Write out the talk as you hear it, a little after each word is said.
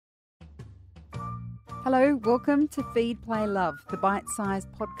Hello, welcome to Feed, Play, Love, the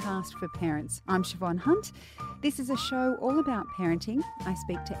bite-sized podcast for parents. I'm Siobhan Hunt. This is a show all about parenting. I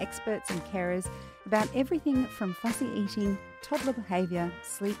speak to experts and carers about everything from fussy eating, toddler behaviour,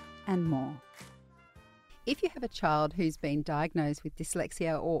 sleep and more. If you have a child who's been diagnosed with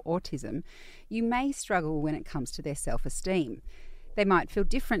dyslexia or autism, you may struggle when it comes to their self-esteem. They might feel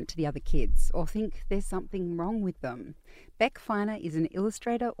different to the other kids or think there's something wrong with them. Beck Feiner is an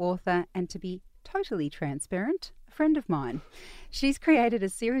illustrator, author, and to be totally transparent, a friend of mine. She's created a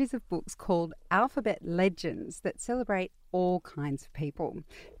series of books called Alphabet Legends that celebrate all kinds of people.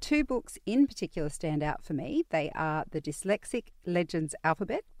 Two books in particular stand out for me. They are the Dyslexic Legends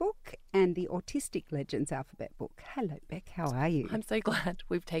Alphabet book and the Autistic Legends Alphabet book. Hello, Beck. How are you? I'm so glad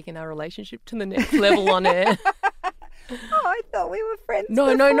we've taken our relationship to the next level on air. Oh, I thought we were friends. No,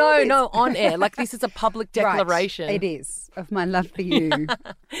 on air. Like, this is a public declaration. Right, it is, of my love for you.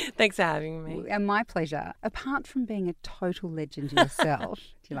 Thanks for having me. And my pleasure. Apart from being a total legend yourself,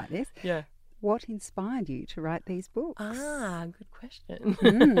 do you like this? Yeah. What inspired you to write these books? Good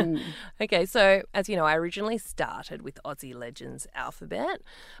question. Okay, so as you know, I originally started with Aussie Legends Alphabet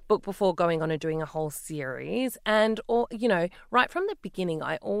book before going on and doing a whole series. And, right from the beginning,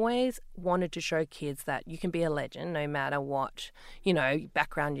 I always wanted to show kids that you can be a legend no matter what,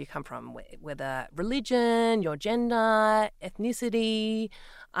 background you come from, whether religion, your gender, ethnicity,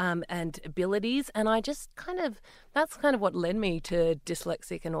 and abilities. And I just that's kind of what led me to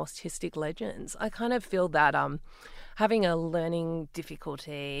Dyslexic and Autistic Legends. I kind of feel that having a learning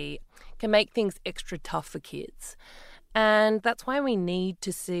difficulty can make things extra tough for kids. And that's why we need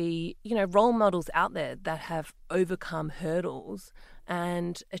to see, role models out there that have overcome hurdles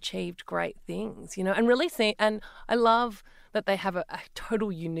and achieved great things, and really and I love that they have a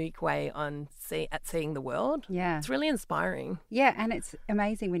total unique way at seeing the world. Yeah. It's really inspiring. Yeah, and it's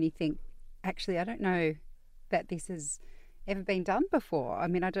amazing when you think, actually, I don't know that this has ever been done before. I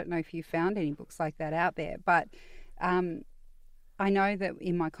mean, I don't know if you found any books like that out there, but I know that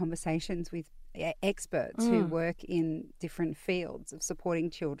in my conversations with experts who work in different fields of supporting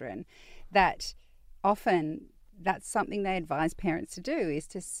children, that often that's something they advise parents to do, is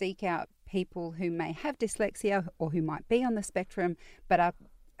to seek out people who may have dyslexia or who might be on the spectrum but are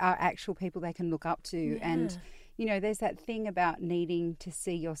actual people they can look up to. Yeah. And, there's that thing about needing to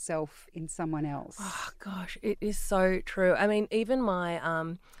see yourself in someone else. Oh, gosh, it is so true. I mean, even my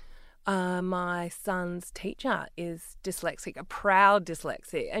my son's teacher is dyslexic, a proud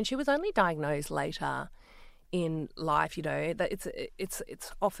dyslexic, and she was only diagnosed later in life, that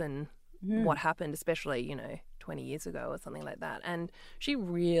it's often what happened, especially, 20 years ago or something like that. And she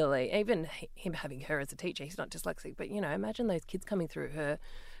really, even him having her as a teacher, he's not dyslexic, but, imagine those kids coming through her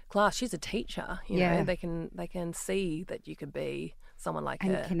class. She's a teacher, know, they can see that you could be someone like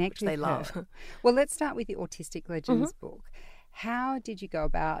and her, connect which they with love. Her. Well, let's start with the Autistic Legends book. How did you go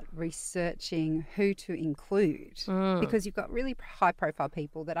about researching who to include? Because you've got really high-profile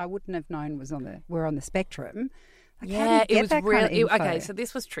people that I wouldn't have known were on the spectrum. Like, it was really okay. So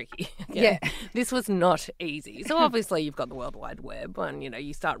this was tricky. Yeah, This was not easy. So obviously you've got the World Wide Web, and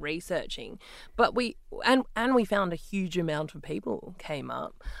you start researching. But we found a huge amount of people came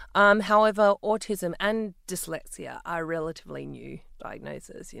up. However, autism and dyslexia are relatively new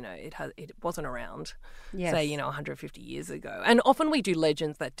diagnoses. It wasn't around, say 150 years ago. And often we do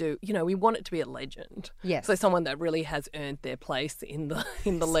legends that do. We want it to be a legend. Yes. So someone that really has earned their place in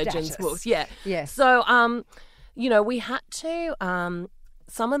the legends books. Yeah. Yes. So we had to,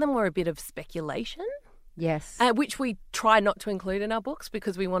 some of them were a bit of speculation. Yes. Which we tried not to include in our books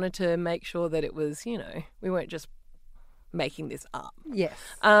because we wanted to make sure that it was, we weren't just making this up. Yes.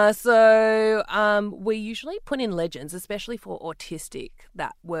 So we usually put in legends, especially for autistic,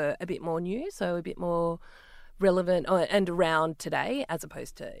 that were a bit more new, so a bit more relevant and around today as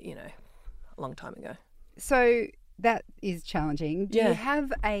opposed to, a long time ago. So that is challenging. Do you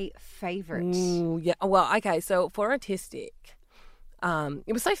have a favourite? Yeah. Well, okay. So for autistic,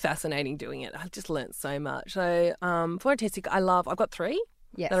 it was so fascinating doing it. I just learnt so much. So for autistic, I've got three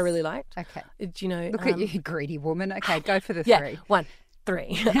that I really liked. Okay. Do you know? Look at you, greedy woman. Okay, go for the three. 1,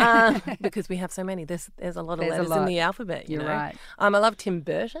 3. Because we have so many. There's a lot of letters in the alphabet. You're right. I love Tim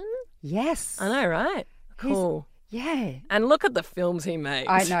Burton. Yes. I know, right? Cool. Yeah. And look at the films he made.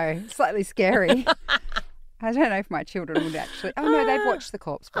 I know. Slightly scary. I don't know if my children would actually. Oh no, they've watched The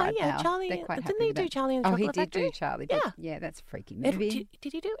Corpse Bride now. Charlie. They're quite didn't he do Charlie and the Chocolate Chocolate Factory? He did do Charlie. Yeah, yeah, that's a freaky movie.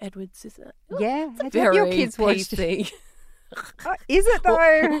 Did he do Edward's sister? Yeah, it's very your kids watched PC. Oh, is it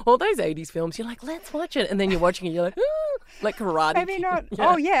though? All those 80s films, you're like, let's watch it, and then you're watching it, you're like, ooh. Like Karate Maybe Kid. not. Yeah.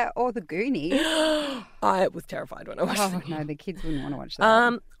 Oh, yeah, or the Goonies. I was terrified when I watched Oh, it. no, the kids wouldn't want to watch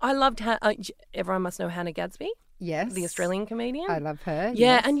that. I loved everyone must know Hannah Gadsby, Yes. the Australian comedian. I love her.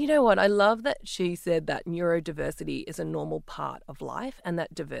 Yeah, yes. and you know what? I love that she said that neurodiversity is a normal part of life and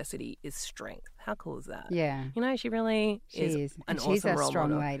that diversity is strength. How cool is that? Yeah. You know, she really She is an And she's awesome a role strong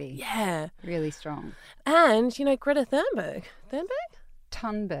model. lady. Yeah. Really strong. And, you know, Greta Thunberg.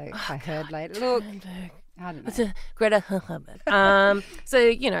 Thunberg, I heard later. Look, Thunberg. I don't It's know. a Greta Thunberg. So,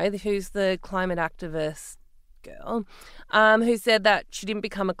 you know, who's the climate activist girl, who said that she didn't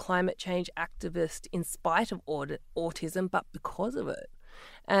become a climate change activist in spite of autism, but because of it.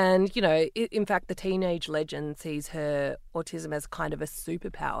 And, you know, in fact, the teenage legend sees her autism as kind of a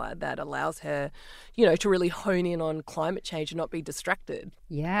superpower that allows her, you know, to really hone in on climate change and not be distracted.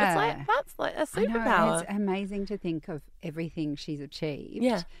 Yeah. That's like a I know, superpower. and it's amazing to think of everything she's achieved.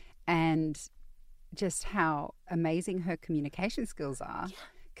 Yeah. And just how amazing her communication skills are,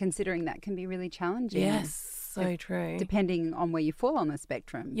 considering that can be really challenging. Yes, so true. Depending on where you fall on the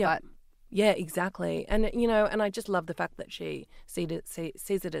spectrum. Yeah. But Yeah, exactly. And, you know, and I just love the fact that she sees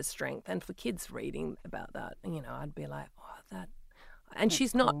it as strength. And for kids reading about that, you know, I'd be like, oh, that. And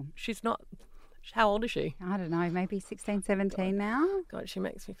she's not, how old is she? I don't know, maybe 16, 17 now? God, she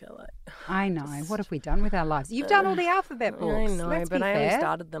makes me feel like. I know. What have we done with our lives? You've done all the alphabet books. I know, Let's but be I fair. only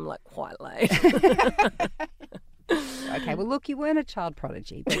started them like quite late. Okay, well, look, you weren't a child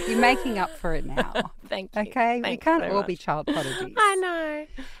prodigy, but you're making up for it now. Thank you. Okay, we Thanks can't very all be much. child prodigies. I know.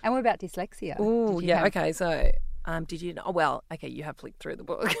 And what about dyslexia? Oh, Did you yeah. have- Okay, so did you know? Oh, well, okay, you have flicked through the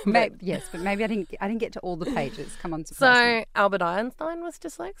book. Yes, but maybe I didn't get to all the pages. Come on, surprise me. So Albert Einstein was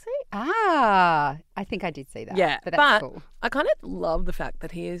dyslexic. I think I did see that. Yeah, but that's cool. I kind of love the fact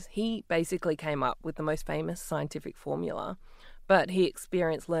that he basically came up with the most famous scientific formula, but he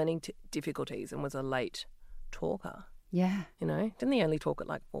experienced learning difficulties and was a late talker. Yeah, You know, didn't he only talk at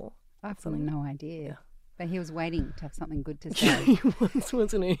like 4? I've no idea. Yeah. But he was waiting to have something good to say. He was,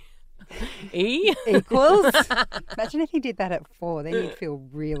 wasn't he? E Equals. Imagine if he did that at 4, then you'd feel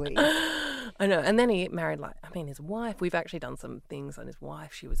really. I know. And then he married his wife. We've actually done some things on his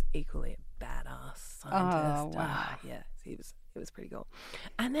wife. She was equally a badass scientist. Oh, wow. Yeah, it was pretty cool.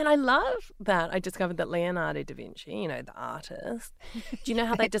 And then I love that I discovered that Leonardo da Vinci, you know, the artist. Do you know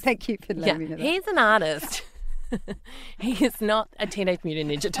how they just Thank you for letting me know that. he's an artist. He is not a Teenage Mutant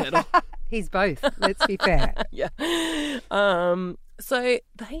Ninja Turtle. He's both. Let's be fair. Yeah. So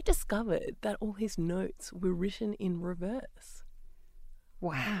they discovered that all his notes were written in reverse.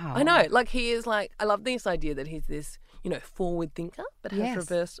 Wow. I know. Like he is like, I love this idea that he's this, you know, forward thinker, but has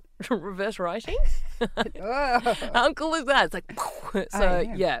Yes. reverse writing. Oh. How cool is that? It's like, so Oh,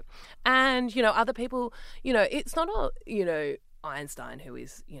 yeah. yeah. And, you know, other people, you know, it's not all, you know, Einstein, who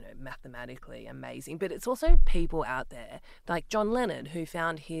is, you know, mathematically amazing, but it's also people out there like John Lennon, who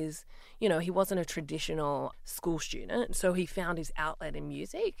found his, you know, he wasn't a traditional school student, so he found his outlet in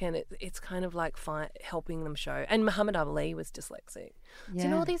music, and it's kind of like helping them show. And Muhammad Ali was dyslexic. So, you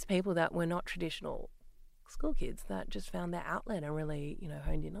know, all these people that were not traditional school kids that just found their outlet and really, you know,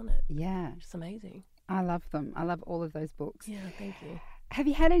 honed in on it. Yeah. It's amazing. I love them. I love all of those books. Yeah, thank you. Have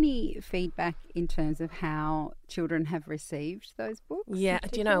you had any feedback in terms of how children have received those books? Yeah,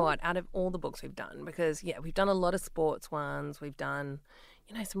 do you know what? Out of all the books we've done, because, yeah, we've done a lot of sports ones. We've done,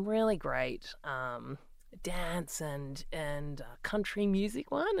 you know, some really great dance and country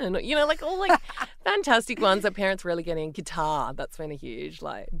music one. And, you know, like all like fantastic ones that parents really get in. Guitar, that's been a huge,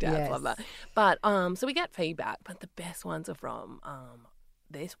 like, dads love that. But, so we get feedback, but the best ones are from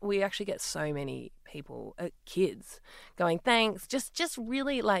this. We actually get so many people, kids, going, thanks. Just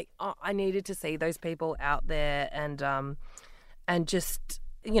really like, oh, I needed to see those people out there, and just,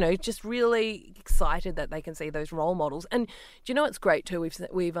 you know, just really excited that they can see those role models. And do you know what's great too?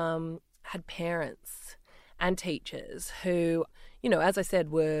 We've had parents and teachers who, you know, as I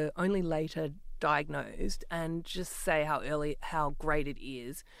said, were only later diagnosed, and just say how great it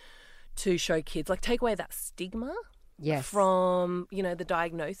is to show kids, like, take away that stigma. Yes. From, you know, the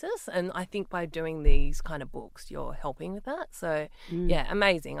diagnosis. And I think by doing these kind of books, you're helping with that. So, yeah,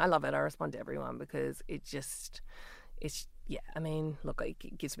 amazing. I love it. I respond to everyone because yeah, I mean, look,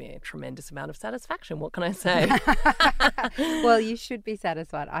 it gives me a tremendous amount of satisfaction. What can I say? Well, you should be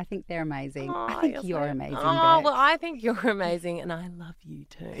satisfied. I think they're amazing. Oh, I think you're amazing, Oh, Beck. well, I think you're amazing, and I love you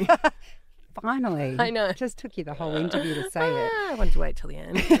too. Finally. I know. It just took you the whole interview to say it. I wanted to wait till the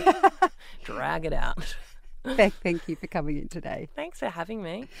end. Drag it out. Beck, thank you for coming in today. Thanks for having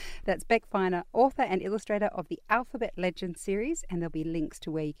me. That's Beck Feiner, author and illustrator of the Alphabet Legends series, and there'll be links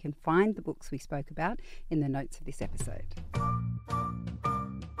to where you can find the books we spoke about in the notes of this episode.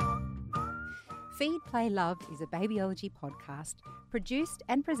 Feed, Play, Love is a babyology podcast produced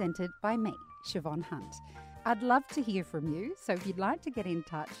and presented by me, Siobhan Hunt. I'd love to hear from you, so if you'd like to get in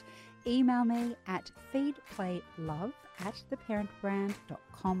touch, email me at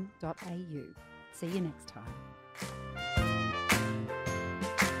feedplaylove@theparentbrand.com.au. See you next time.